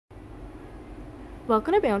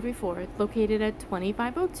Welcome to Boundary Ford, located at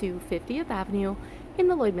 2502 50th Avenue in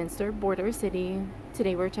the Lloydminster border city.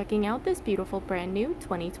 Today we're checking out this beautiful brand new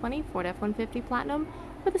 2020 Ford F-150 Platinum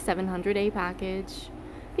with a 700A package.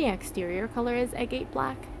 The exterior color is Agate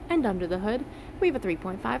Black, and under the hood we have a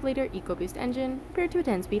 3.5-liter EcoBoost engine paired to a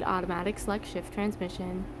 10-speed automatic select shift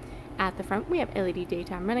transmission. At the front we have LED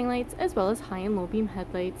daytime running lights as well as high and low beam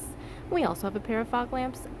headlights. We also have a pair of fog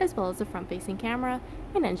lamps as well as a front-facing camera,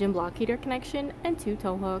 an engine block heater connection, and 2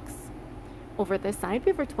 tow hooks. Over at this side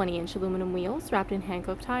we have our 20-inch aluminum wheels wrapped in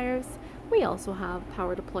Hankook tires. We also have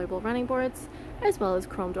power deployable running boards as well as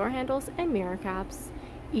chrome door handles and mirror caps.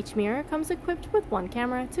 Each mirror comes equipped with one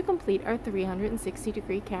camera to complete our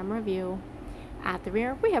 360-degree camera view. At the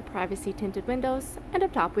rear we have privacy tinted windows, and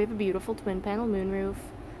up top we have a beautiful twin panel moonroof.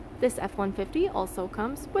 This F-150 also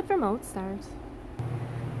comes with remote start.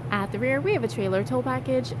 At the rear we have a trailer tow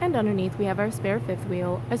package, and underneath we have our spare fifth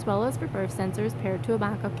wheel as well as reverse sensors paired to a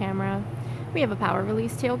backup camera. We have a power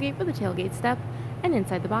release tailgate with a tailgate step, and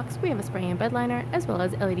inside the box we have a spray and bed liner as well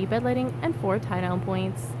as LED bed lighting and 4 tie down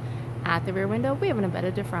points. At the rear window we have an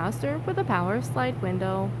embedded defroster with a power slide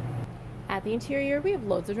window. At the interior we have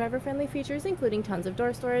loads of driver friendly features, including tons of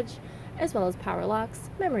door storage as well as power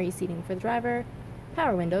locks, memory seating for the driver,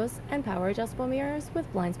 power windows, and power adjustable mirrors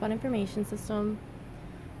with blind spot information system.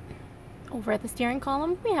 Over at the steering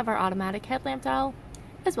column we have our automatic headlamp dial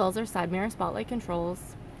as well as our side mirror spotlight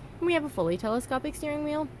controls. And we have a fully telescopic steering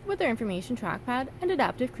wheel with our information trackpad and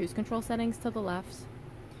adaptive cruise control settings to the left.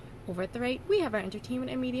 Over at the right we have our entertainment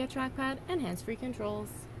and media trackpad and hands-free controls.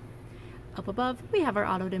 Up above we have our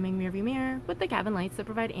auto dimming rearview mirror with the cabin lights that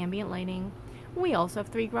provide ambient lighting. We also have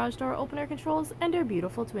 3 garage door opener controls and our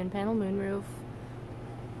beautiful twin panel moonroof.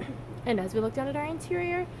 And as we look down at our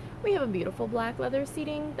interior, we have a beautiful black leather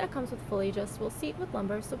seating that comes with fully adjustable seat with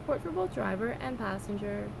lumbar support for both driver and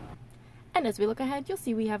passenger. And as we look ahead, you'll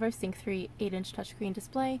see we have our Sync 3 8-inch touchscreen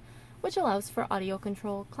display, which allows for audio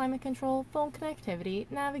control, climate control, phone connectivity,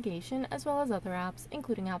 navigation, as well as other apps,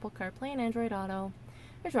 including Apple CarPlay and Android Auto.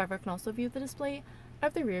 Your driver can also view the display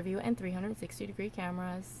of the rear view and 360-degree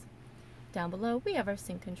cameras. Down below, we have our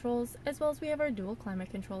sync controls, as well as we have our dual climate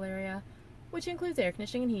control area, which includes air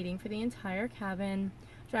conditioning and heating for the entire cabin.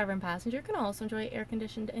 Driver and passenger can also enjoy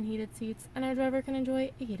air-conditioned and heated seats, and our driver can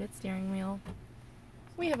enjoy a heated steering wheel.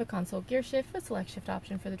 We have a console gear shift with select shift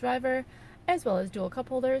option for the driver, as well as dual cup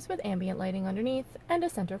holders with ambient lighting underneath, and a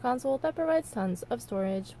center console that provides tons of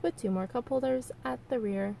storage with 2 more cup holders at the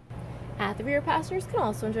rear. At the rear, passengers can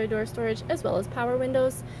also enjoy door storage as well as power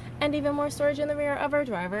windows, and even more storage in the rear of our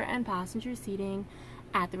driver and passenger seating.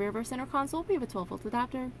 At the rear of our center console we have a 12-volt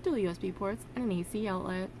adapter, dual USB ports, and an AC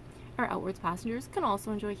outlet. Our outwards passengers can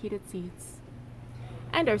also enjoy heated seats.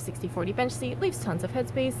 And our 60/40 bench seat leaves tons of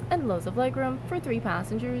headspace and loads of legroom for 3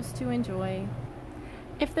 passengers to enjoy.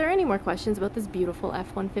 If there are any more questions about this beautiful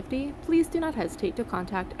F-150, please do not hesitate to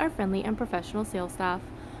contact our friendly and professional sales staff.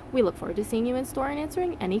 We look forward to seeing you in store and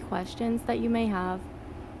answering any questions that you may have.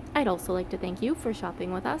 I'd also like to thank you for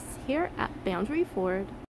shopping with us here at Boundary Ford.